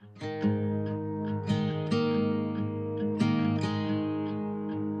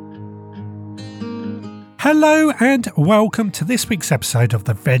Hello and welcome to this week's episode of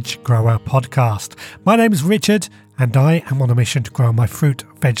the Veg Grower Podcast. My name is Richard and I am on a mission to grow my fruit,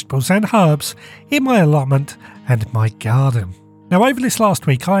 vegetables and herbs in my allotment and my garden. Now over this last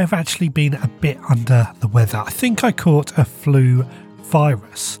week I have actually been a bit under the weather. I think I caught a flu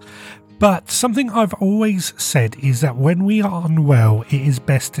virus. But something I've always said is that when we are unwell, it is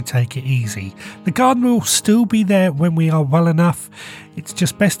best to take it easy. The garden will still be there when we are well enough. It's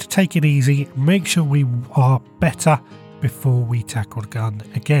just best to take it easy, make sure we are better before we tackle the garden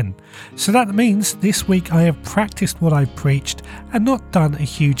again. So that means this week I have practiced what I've preached and not done a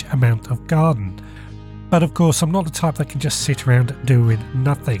huge amount of garden. But of course, I'm not the type that can just sit around doing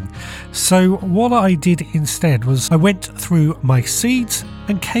nothing. So what I did instead was I went through my seeds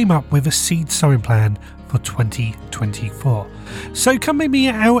and came up with a seed sowing plan for 2024. So come meet me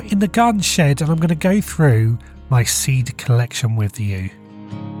out in the garden shed and I'm going to go through my seed collection with you.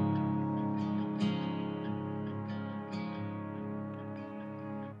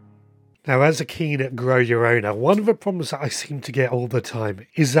 Now, as a keen grow your owner, one of the problems that I seem to get all the time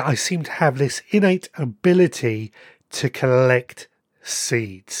is that I seem to have this innate ability to collect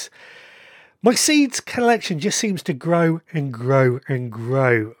seeds. My seeds collection just seems to grow and grow and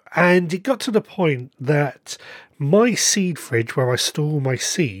grow. And it got to the point that my seed fridge, where I store my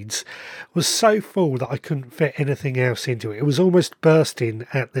seeds, was so full that I couldn't fit anything else into it. It was almost bursting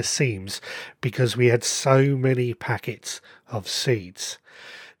at the seams because we had so many packets of seeds.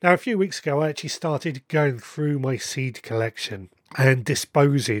 Now, a few weeks ago, I actually started going through my seed collection and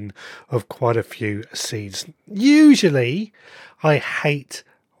disposing of quite a few seeds. Usually, I hate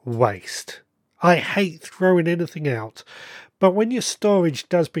waste. I hate throwing anything out. But when your storage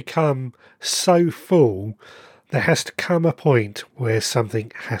does become so full, there has to come a point where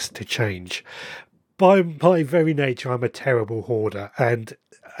something has to change. By my very nature, I'm a terrible hoarder. And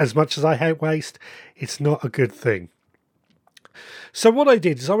as much as I hate waste, it's not a good thing. So what I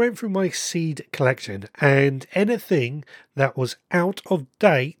did is I went through my seed collection and anything that was out of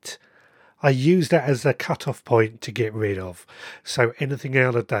date, I used that as a cut-off point to get rid of. So anything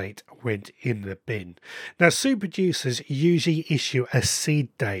out of date went in the bin. Now, seed producers usually issue a seed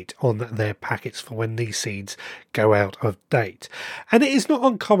date on their packets for when these seeds go out of date. And it is not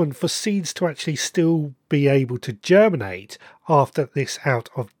uncommon for seeds to actually still be able to germinate after this out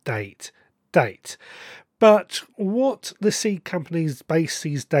of date. But what the seed companies base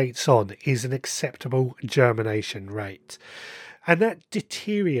these dates on is an acceptable germination rate. And that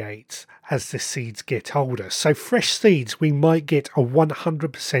deteriorates as the seeds get older. So fresh seeds, we might get a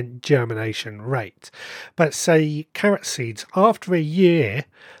 100% germination rate. But say carrot seeds, after a year,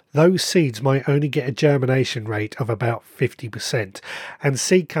 those seeds might only get a germination rate of about 50%. And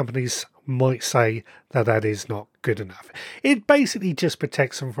seed companies might say that that is not good enough. It basically just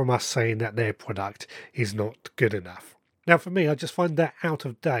protects them from us saying that their product is not good enough. Now for me, I just find that out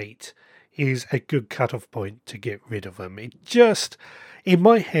of date is a good cut-off point to get rid of them. It just, in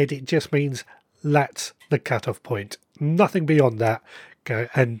my head, it just means that's the cut-off point. Nothing beyond that, go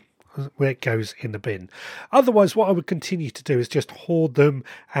and where it goes in the bin. Otherwise, what I would continue to do is just hoard them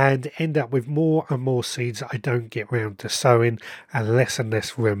and end up with more and more seeds that I don't get round to sowing and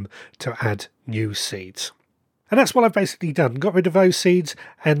less room to add new seeds. And that's what I've basically done. Got rid of those seeds,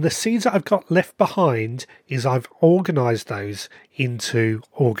 and the seeds that I've got left behind is I've organised those into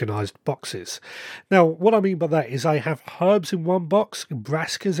organised boxes. Now, what I mean by that is I have herbs in one box,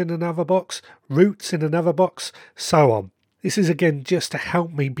 brassicas in another box, roots in another box, so on. This is again just to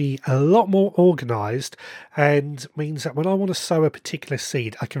help me be a lot more organised and means that when I want to sow a particular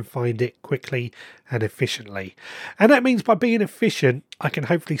seed, I can find it quickly and efficiently. And that means by being efficient, I can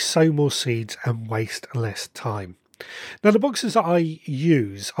hopefully sow more seeds and waste less time. Now, the boxes that I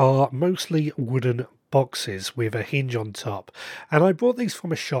use are mostly wooden boxes with a hinge on top, and I bought these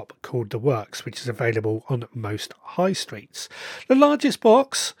from a shop called The Works, which is available on most high streets. The largest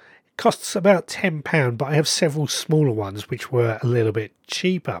box costs about £10, but I have several smaller ones which were a little bit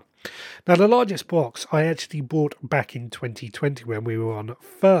cheaper. Now, the largest box I actually bought back in 2020 when we were on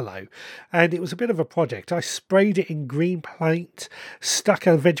furlough, and it was a bit of a project. I sprayed it in green paint, stuck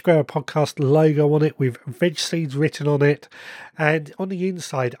a Veg Grower Podcast logo on it with veg seeds written on it, and on the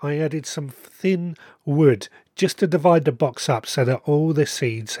inside I added some thin wood just to divide the box up so that all the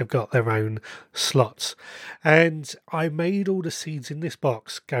seeds have got their own slots. And I made all the seeds in this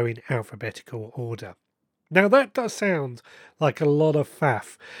box go in alphabetical order. Now, that does sound like a lot of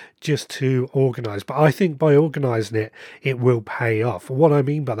faff just to organise, but I think by organising it, it will pay off. What I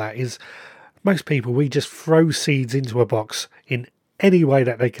mean by that is most people, we just throw seeds into a box in any way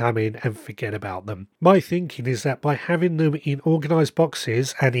that they come in and forget about them. My thinking is that by having them in organised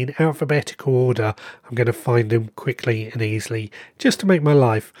boxes and in alphabetical order, I'm going to find them quickly and easily, just to make my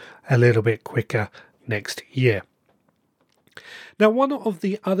life a little bit quicker next year. Now, one of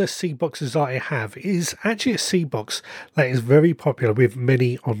the other seed boxes I have is actually a seed box that is very popular with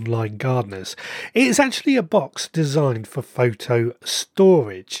many online gardeners. It is actually a box designed for photo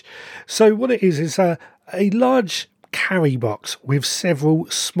storage. So what it is a large carry box with several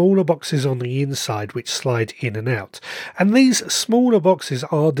smaller boxes on the inside which slide in and out. And these smaller boxes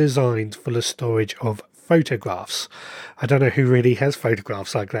are designed for the storage of photographs. I don't know who really has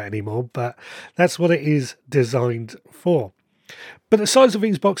photographs like that anymore, but that's what it is designed for. But the size of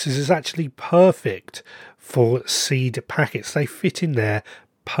these boxes is actually perfect for seed packets. They fit in there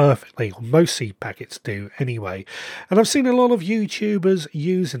perfectly, or most seed packets do anyway. And I've seen a lot of YouTubers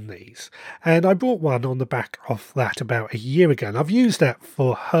using these, and I bought one on the back of that about a year ago, and I've used that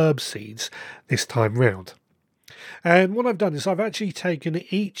for herb seeds this time round. And what I've done is I've actually taken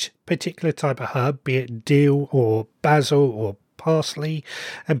each particular type of herb, be it dill or basil or parsley,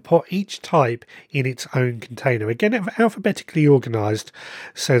 and put each type in its own container. Again, alphabetically organised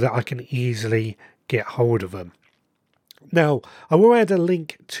so that I can easily get hold of them. Now, I will add a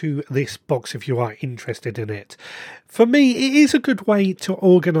link to this box if you are interested in it. For me, it is a good way to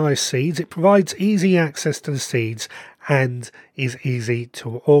organise seeds. It provides easy access to the seeds and is easy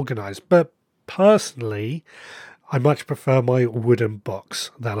to organise. But personally, I much prefer my wooden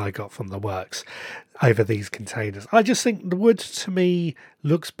box that I got from the works over these containers. I just think the wood to me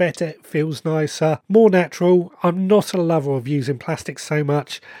looks better, it feels nicer, more natural. I'm not a lover of using plastic so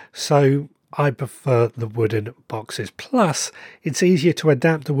much, so I prefer the wooden boxes. Plus, it's easier to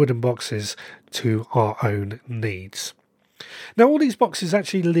adapt the wooden boxes to our own needs. Now, all these boxes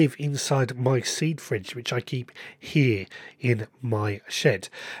actually live inside my seed fridge, which I keep here in my shed.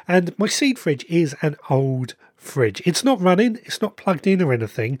 And my seed fridge is an old fridge. It's not running, it's not plugged in or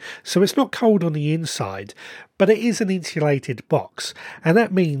anything, so it's not cold on the inside, but it is an insulated box, and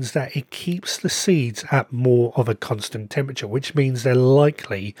that means that it keeps the seeds at more of a constant temperature, which means they're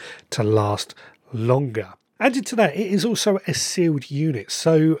likely to last longer. Added to that, it is also a sealed unit,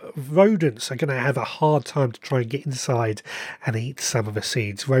 so rodents are going to have a hard time to try and get inside and eat some of the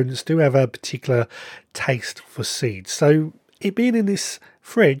seeds. Rodents do have a particular taste for seeds, so it being in this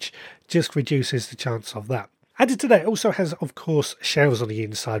fridge just reduces the chance of that. Added to that, it also has, of course, shelves on the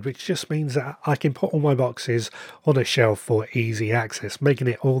inside, which just means that I can put all my boxes on a shelf for easy access, making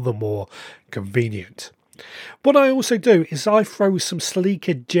it all the more convenient. What I also do is I throw some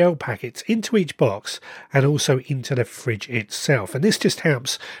Sleeker gel packets into each box and also into the fridge itself, and this just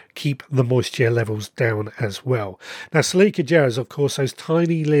helps keep the moisture levels down as well. Now, Sleeker gel is of course those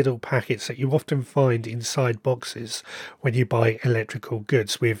tiny little packets that you often find inside boxes when you buy electrical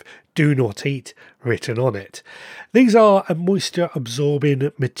goods with "do not eat" written on it. These are a moisture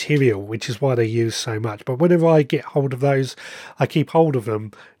absorbing material, which is why they're used so much, but whenever I get hold of those, I keep hold of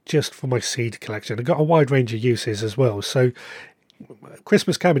them just for my seed collection. I've got a wide range of uses as well, so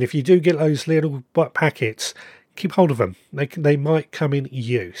Christmas coming, if you do get those little packets, keep hold of them. They might come in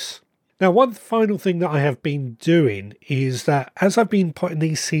use. Now, one final thing that I have been doing is that as I've been putting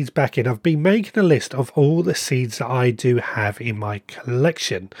these seeds back in, I've been making a list of all the seeds that I do have in my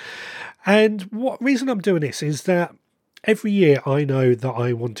collection. And what reason I'm doing this is that every year I know that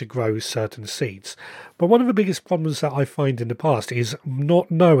I want to grow certain seeds, but one of the biggest problems that I find in the past is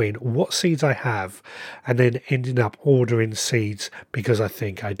not knowing what seeds I have and then ending up ordering seeds because I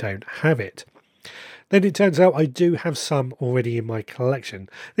think I don't have it. Then it turns out I do have some already in my collection.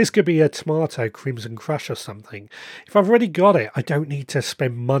 This could be a tomato Crimson Crush or something. If I've already got it, I don't need to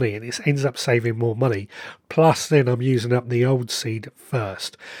spend money, and it ends up saving more money. Plus then I'm using up the old seed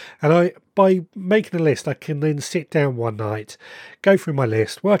first. And by making a list, I can then sit down one night, go through my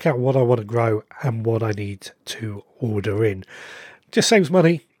list, work out what I want to grow and what I need to order in. Just saves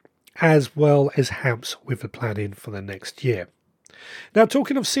money as well as helps with the planning for the next year. Now,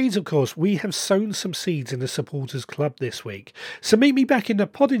 talking of seeds, of course, we have sown some seeds in the Supporters Club this week. So meet me back in the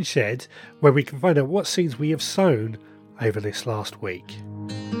podding shed where we can find out what seeds we have sown over this last week.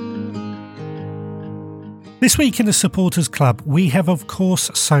 This week in the Supporters Club, we have of course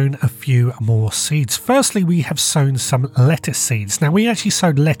sown a few more seeds. Firstly, we have sown some lettuce seeds. Now, we actually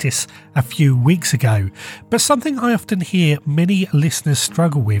sowed lettuce a few weeks ago, but something I often hear many listeners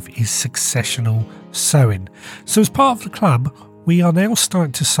struggle with is successional sowing. So as part of the club, we are now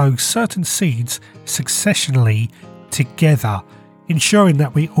starting to sow certain seeds successionally together, ensuring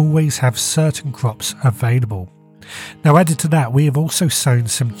that we always have certain crops available. Now, added to that, we have also sown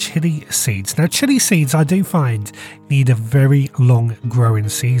some chili seeds. Now, chili seeds I do find need a very long growing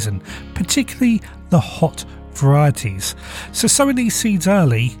season, particularly the hot varieties. So sowing these seeds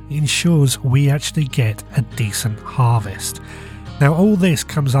early ensures we actually get a decent harvest. Now, all this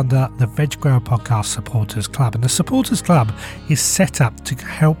comes under the Veg Grower Podcast Supporters Club, and the Supporters Club is set up to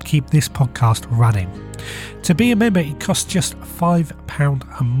help keep this podcast running. To be a member, it costs just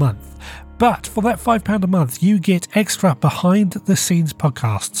 £5 a month. But for that £5 a month, you get extra behind the scenes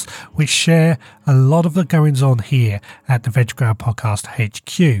podcasts, which share a lot of the goings on here at the Veg Grower Podcast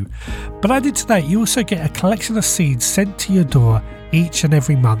HQ. But added to that, you also get a collection of seeds sent to your door each and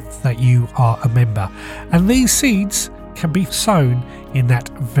every month that you are a member. And these seeds can be sown in that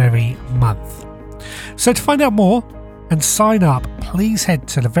very month. So to find out more and sign up, please head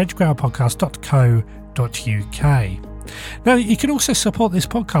to the veggrowerpodcast.co.uk. Now, you can also support this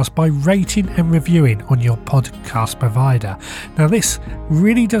podcast by rating and reviewing on your podcast provider. Now, this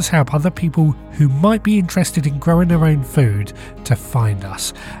really does help other people who might be interested in growing their own food to find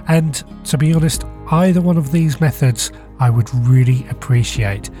us. And to be honest, either one of these methods, I would really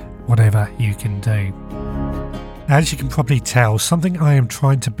appreciate whatever you can do. As you can probably tell, something I am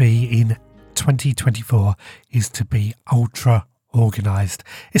trying to be in 2024 is to be ultra organised,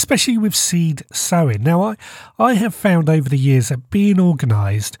 especially with seed sowing. Now, I have found over the years that being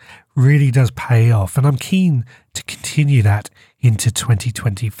organised really does pay off, and I'm keen to continue that into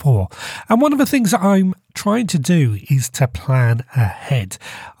 2024. And one of the things that I'm trying to do is to plan ahead.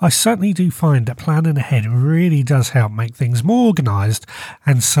 I certainly do find that planning ahead really does help make things more organised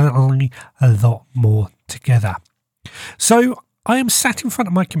and certainly a lot more together. So I am sat in front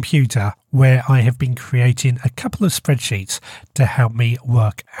of my computer where I have been creating a couple of spreadsheets to help me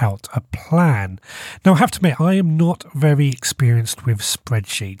work out a plan. Now, I have to admit, I am not very experienced with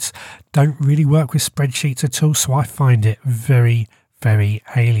spreadsheets. Don't really work with spreadsheets at all, so I find it very, very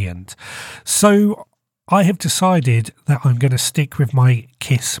alien. So I have decided that I'm going to stick with my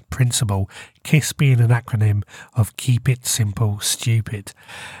KISS principle, KISS being an acronym of Keep It Simple, Stupid.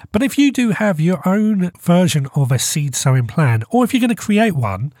 But if you do have your own version of a seed sowing plan, or if you're going to create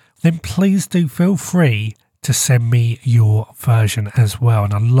one, then please do feel free to send me your version as well,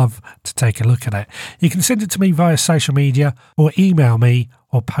 and I'd love to take a look at it. You can send it to me via social media or email me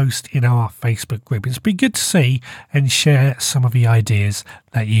or post in our Facebook group. It's been good to see and share some of the ideas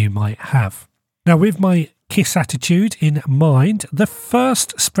that you might have. Now, with my KISS attitude in mind, the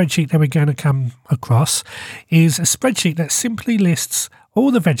first spreadsheet that we're going to come across is a spreadsheet that simply lists all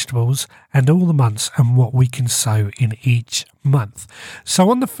the vegetables and all the months and what we can sow in each month.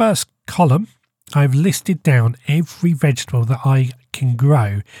 So on the first column, I've listed down every vegetable that I can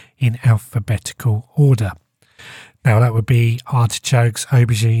grow in alphabetical order. Now, that would be artichokes,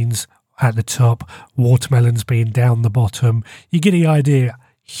 aubergines at the top, watermelons being down the bottom. You get the idea.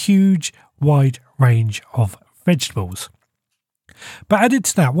 Huge, wide range of vegetables. But added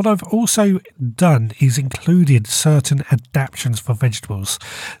to that, what I've also done is included certain adaptations for vegetables.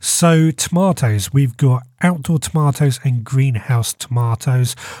 So tomatoes, we've got outdoor tomatoes and greenhouse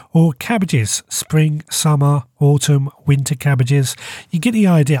tomatoes, or cabbages, spring, summer, autumn, winter cabbages. You get the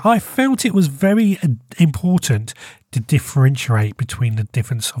idea. I felt it was very important to differentiate between the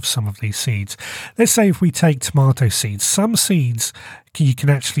difference of some of these seeds. Let's say if we take tomato seeds, some seeds you can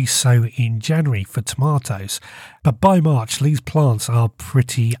actually sow in January for tomatoes, but by March these plants are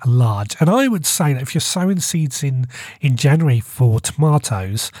pretty large. And I would say that if you're sowing seeds in January for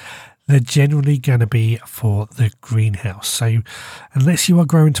tomatoes, they're generally going to be for the greenhouse. So unless you are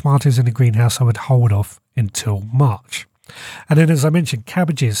growing tomatoes in a greenhouse, I would hold off until March. And then, as I mentioned,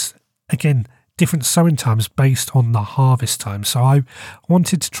 cabbages, again, different sowing times based on the harvest time. So I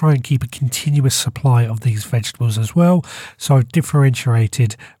wanted to try and keep a continuous supply of these vegetables as well. So I've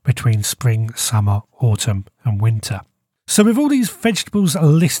differentiated between spring, summer, autumn and winter. So with all these vegetables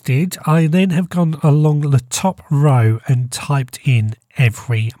listed, I then have gone along the top row and typed in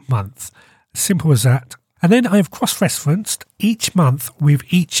every month. Simple as that. And then I've cross-referenced each month with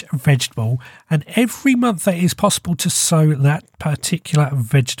each vegetable, and every month that it is possible to sow that particular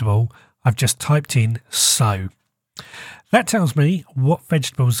vegetable, I've just typed in sow. That tells me what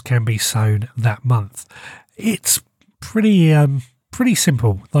vegetables can be sown that month. It's pretty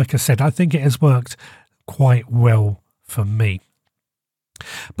simple. Like I said, I think it has worked quite well for me.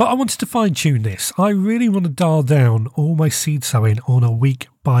 But I wanted to fine tune this. I really want to dial down all my seed sowing on a week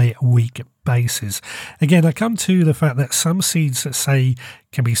by week basis. Again, I come to the fact that some seeds that say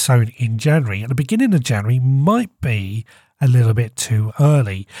can be sown in January, at the beginning of January, might be a little bit too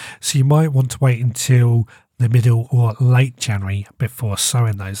early. So you might want to wait until the middle or late January before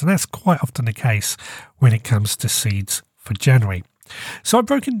sowing those. And that's quite often the case when it comes to seeds for January. So I've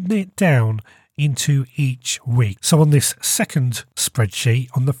broken it down into each week. So on this second spreadsheet,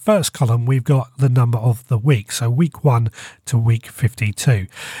 on the first column, we've got the number of the week. So week 1 to week 52.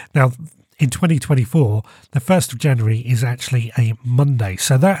 Now, in 2024, the 1st of January is actually a Monday.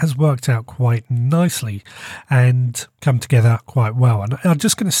 So that has worked out quite nicely and come together quite well. And I'm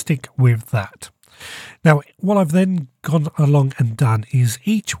just going to stick with that. Now, what I've then gone along and done is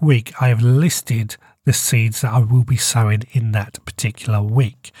each week I have listed the seeds that I will be sowing in that particular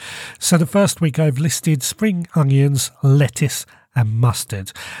week. So the first week I've listed spring onions, lettuce and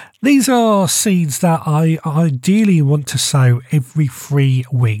mustard. These are seeds that I ideally want to sow every 3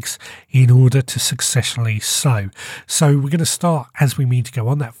 weeks in order to successfully sow. So we're going to start as we mean to go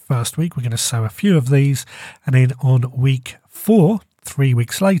on that first week. We're going to sow a few of these, and then on week 4, 3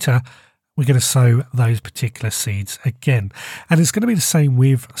 weeks later, we're going to sow those particular seeds again. And it's going to be the same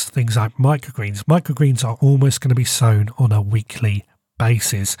with things like microgreens. Microgreens are almost going to be sown on a weekly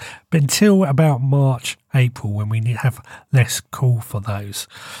basis, but until about March, April, when we have less call for those.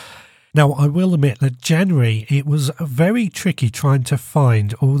 Now, I will admit that January, it was very tricky trying to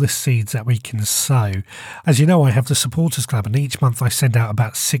find all the seeds that we can sow. As you know, I have the Supporters Club, and each month I send out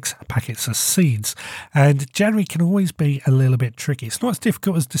about 6 packets of seeds. And January can always be a little bit tricky. It's not as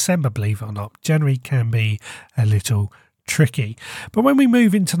difficult as December, believe it or not. January can be a little tricky. But when we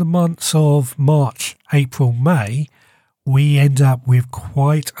move into the months of March, April, May, we end up with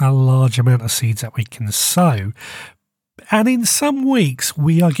quite a large amount of seeds that we can sow. And in some weeks,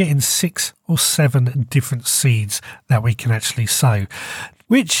 we are getting 6 or 7 different seeds that we can actually sow,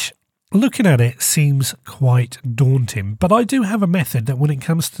 which, looking at it, seems quite daunting. But I do have a method that when it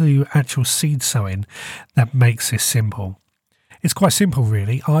comes to actual seed sowing, that makes this simple. It's quite simple,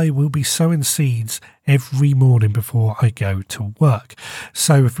 really. I will be sowing seeds every morning before I go to work.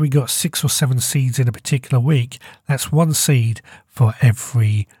 So if we got 6 or 7 seeds in a particular week, that's 1 seed for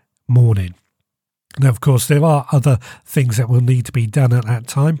every morning. Now, of course, there are other things that will need to be done at that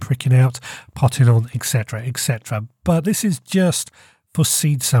time, pricking out, potting on, etc., etc. But this is just for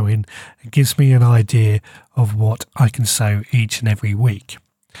seed sowing. It gives me an idea of what I can sow each and every week.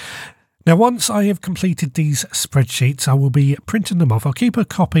 Now, once I have completed these spreadsheets, I will be printing them off. I'll keep a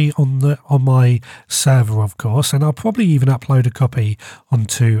copy on my server, of course, and I'll probably even upload a copy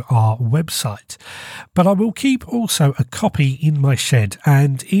onto our website. But I will keep also a copy in my shed,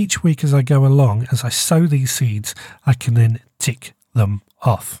 and each week as I go along, as I sow these seeds, I can then tick them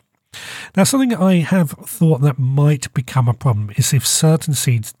off. Now, something I have thought that might become a problem is if certain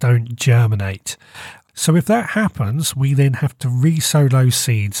seeds don't germinate. So if that happens, we then have to re-sow those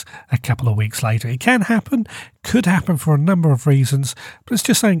seeds a couple of weeks later. It can happen, could happen for a number of reasons, but it's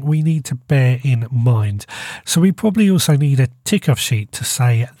just something we need to bear in mind. So we probably also need a tick-off sheet to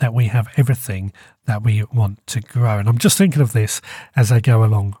say that we have everything that we want to grow. And I'm just thinking of this as I go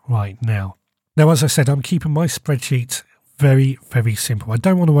along right now. Now, as I said, I'm keeping my spreadsheets very, very simple. I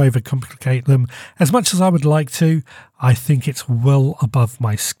don't want to overcomplicate them. As much as I would like to, I think it's well above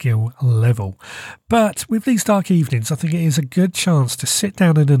my skill level. But with these dark evenings, I think it is a good chance to sit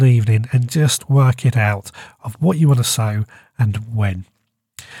down in an evening and just work it out of what you want to sow and when.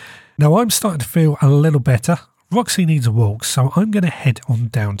 Now, I'm starting to feel a little better. Roxy needs a walk, so I'm going to head on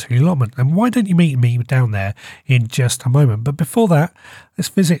down to the allotment. And why don't you meet me down there in just a moment? But before that, let's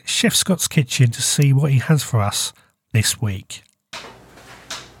visit Chef Scott's kitchen to see what he has for us this week.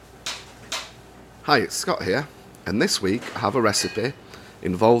 Hi, it's Scott here, and this week I have a recipe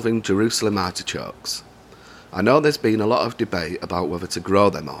involving Jerusalem artichokes. I know there's been a lot of debate about whether to grow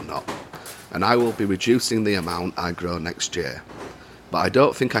them or not, and I will be reducing the amount I grow next year, but I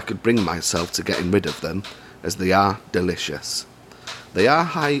don't think I could bring myself to getting rid of them as they are delicious. They are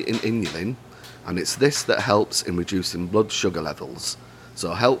high in inulin, and it's this that helps in reducing blood sugar levels,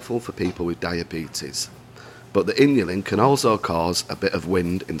 so helpful for people with diabetes. But the inulin can also cause a bit of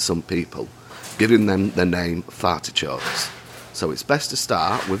wind in some people, giving them the name fartichokes. So it's best to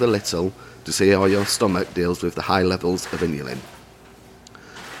start with a little to see how your stomach deals with the high levels of inulin.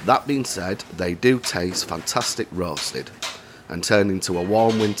 That being said, they do taste fantastic roasted and turn into a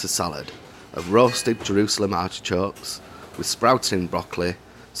warm winter salad of roasted Jerusalem artichokes with sprouting broccoli,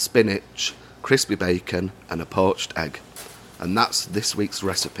 spinach, crispy bacon and a poached egg. And that's this week's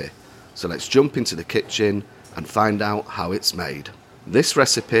recipe. So let's jump into the kitchen and find out how it's made. This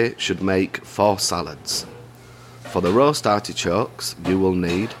recipe should make 4 salads. For the roast artichokes, you will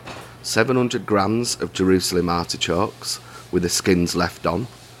need 700 grams of Jerusalem artichokes with the skins left on,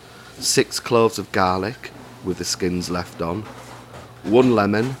 6 cloves of garlic with the skins left on, 1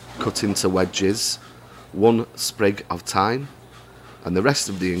 lemon cut into wedges, 1 sprig of thyme, and the rest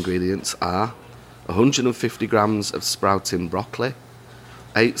of the ingredients are 150 grams of sprouting broccoli,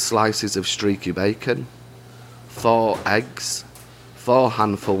 8 slices of streaky bacon, 4 eggs, 4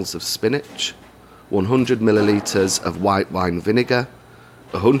 handfuls of spinach, 100 millilitres of white wine vinegar,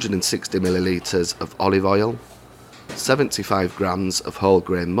 160 millilitres of olive oil, 75 grams of whole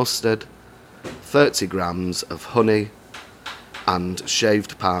grain mustard, 30 grams of honey, and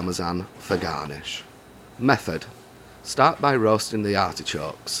shaved parmesan for garnish. Method: start by roasting the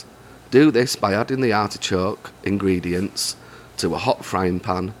artichokes. Do this by adding the artichoke ingredients to a hot frying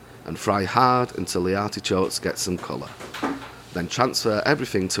pan and fry hard until the artichokes get some colour. Then transfer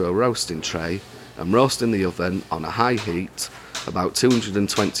everything to a roasting tray and roast in the oven on a high heat, about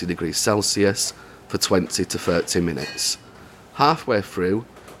 220 degrees Celsius, for 20 to 30 minutes. Halfway through,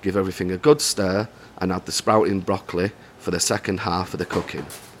 give everything a good stir and add the sprouting broccoli for the second half of the cooking.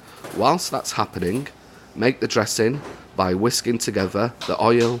 Whilst that's happening, make the dressing by whisking together the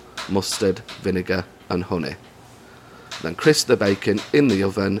oil, mustard, vinegar and honey. Then crisp the bacon in the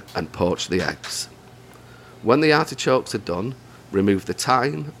oven and poach the eggs. When the artichokes are done, remove the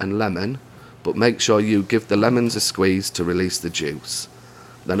thyme and lemon, but make sure you give the lemons a squeeze to release the juice.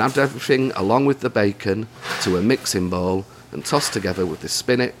 Then add everything along with the bacon to a mixing bowl and toss together with the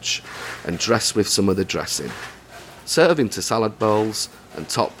spinach and dress with some of the dressing. Serve into salad bowls and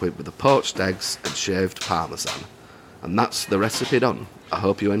top with the poached eggs and shaved parmesan. And that's the recipe done. I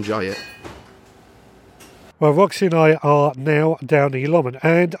hope you enjoy it. Well, Roxy and I are now down the Lomond,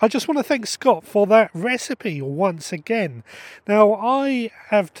 and I just want to thank Scott for that recipe once again. Now, I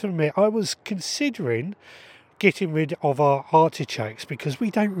have to admit, I was considering getting rid of our artichokes because we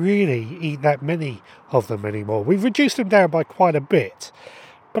don't really eat that many of them anymore. We've reduced them down by quite a bit.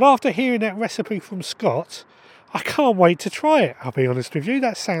 But after hearing that recipe from Scott, I can't wait to try it, I'll be honest with you.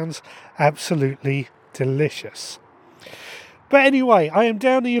 That sounds absolutely delicious. But anyway, I am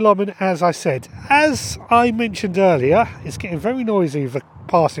down the Lomond, as I said. As I mentioned earlier, it's getting very noisy with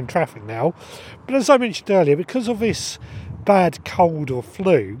passing traffic now. But as I mentioned earlier, because of this bad cold or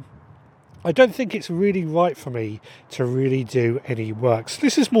flu, I don't think it's really right for me to really do any work. So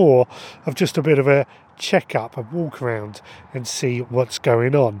this is more of just a bit of a check-up, a walk around and see what's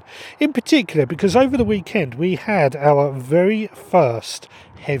going on. In particular, because over the weekend we had our very first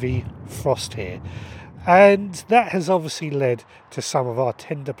heavy frost here. And that has obviously led to some of our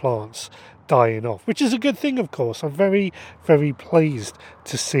tender plants dying off, which is a good thing, of course. I'm very, very pleased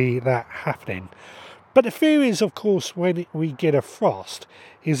to see that happening. But the fear is, of course, when we get a frost,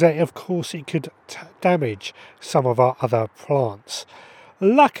 is that, of course, it could damage some of our other plants.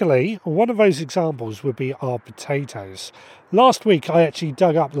 Luckily, one of those examples would be our potatoes. Last week, I actually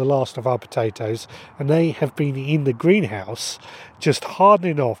dug up the last of our potatoes, and they have been in the greenhouse, just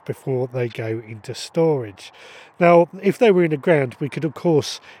hardening off before they go into storage. Now, if they were in the ground, we could, of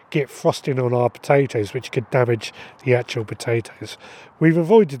course, get frosting on our potatoes, which could damage the actual potatoes. We've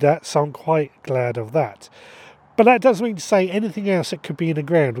avoided that, so I'm quite glad of that. But that doesn't mean to say anything else that could be in the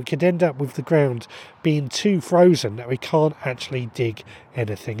ground. We could end up with the ground being too frozen that we can't actually dig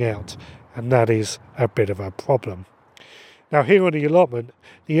anything out. And that is a bit of a problem. Now, here on the allotment,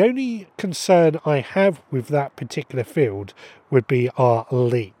 the only concern I have with that particular field would be our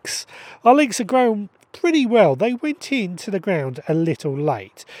leeks. Our leeks are grown pretty well. They went into the ground a little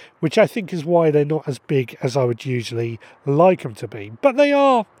late, which I think is why they're not as big as I would usually like them to be. But they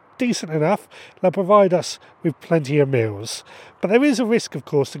are decent enough. They'll provide us with plenty of meals. But there is a risk, of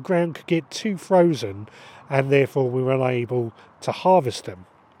course, the ground could get too frozen and therefore we're unable to harvest them.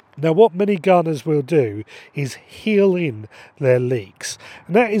 Now, what many gardeners will do is heel in their leeks,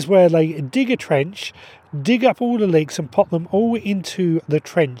 and that is where they dig a trench, dig up all the leeks and pop them all into the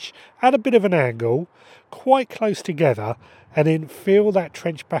trench at a bit of an angle, quite close together, and then fill that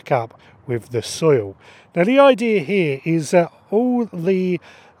trench back up with the soil. Now, the idea here is that all the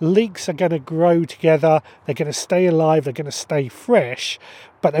leeks are going to grow together, they're going to stay alive, they're going to stay fresh,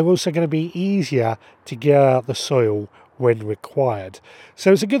 but they're also going to be easier to get out the soil when required.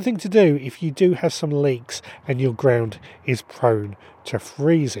 So it's a good thing to do if you do have some leeks and your ground is prone to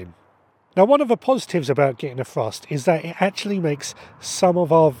freezing. Now, one of the positives about getting a frost is that it actually makes some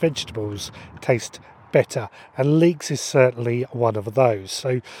of our vegetables taste better, and leeks is certainly one of those.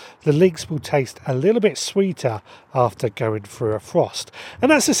 So the leeks will taste a little bit sweeter after going through a frost,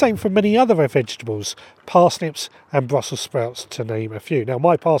 and that's the same for many other vegetables, parsnips and Brussels sprouts to name a few. Now,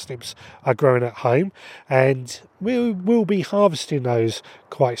 my parsnips are growing at home and we will be harvesting those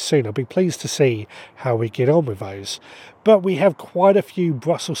quite soon. I'll be pleased to see how we get on with those. But we have quite a few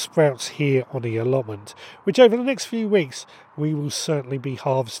Brussels sprouts here on the allotment, which over the next few weeks we will certainly be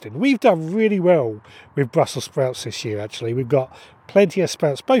harvesting. We've done really well with Brussels sprouts this year, actually. We've got plenty of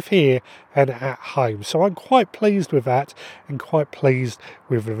sprouts both here and at home, so I'm quite pleased with that and quite pleased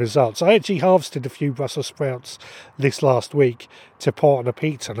with the results. I actually harvested a few Brussels sprouts this last week to put on a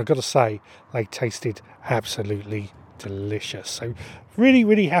pizza, and I've got to say they tasted absolutely delicious. So really,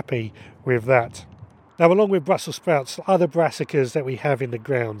 really happy with that. Now, along with Brussels sprouts, other brassicas that we have in the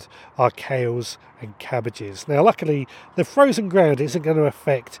ground are kales and cabbages. Now, luckily, the frozen ground isn't going to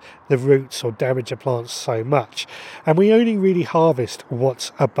affect the roots or damage the plants so much, and we only really harvest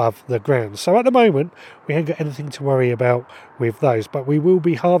what's above the ground. So at the moment, we haven't got anything to worry about with those, but we will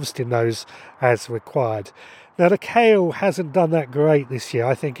be harvesting those as required. Now, the kale hasn't done that great this year.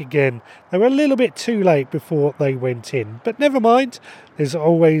 I think, again, they were a little bit too late before they went in. But never mind, there's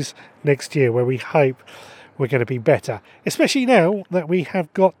always next year where we hope we're going to be better, especially now that we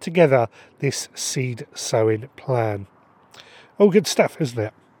have got together this seed sowing plan. All good stuff, isn't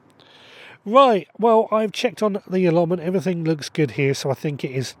it? Right, well, I've checked on the allotment. Everything looks good here, so I think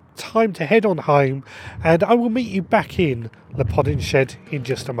it is time to head on home, and I will meet you back in the podding shed in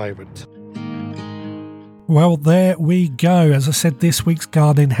just a moment. Well, there we go. As I said, this week's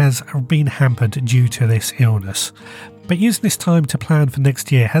gardening has been hampered due to this illness. But using this time to plan for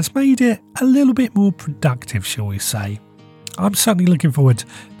next year has made it a little bit more productive, shall we say. I'm certainly looking forward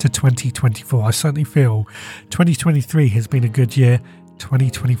to 2024. I certainly feel 2023 has been a good year.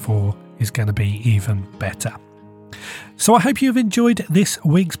 2024 is going to be even better. So I hope you've enjoyed this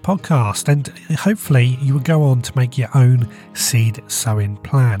week's podcast, and hopefully you will go on to make your own seed sowing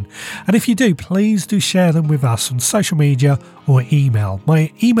plan. And if you do, please do share them with us on social media or email.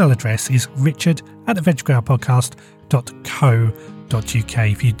 My email address is richard@theveggrowpodcast.co.uk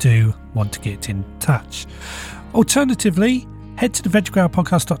if you do want to get in touch. Alternatively, head to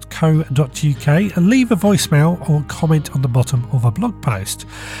theveggrowpodcast.co.uk and leave a voicemail or comment on the bottom of a blog post.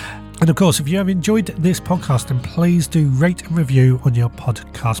 And of course, if you have enjoyed this podcast, then please do rate and review on your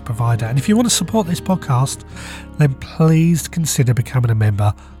podcast provider. And if you want to support this podcast, then please consider becoming a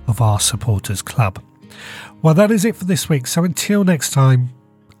member of our supporters club. Well, that is it for this week. So until next time,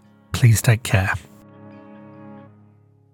 please take care.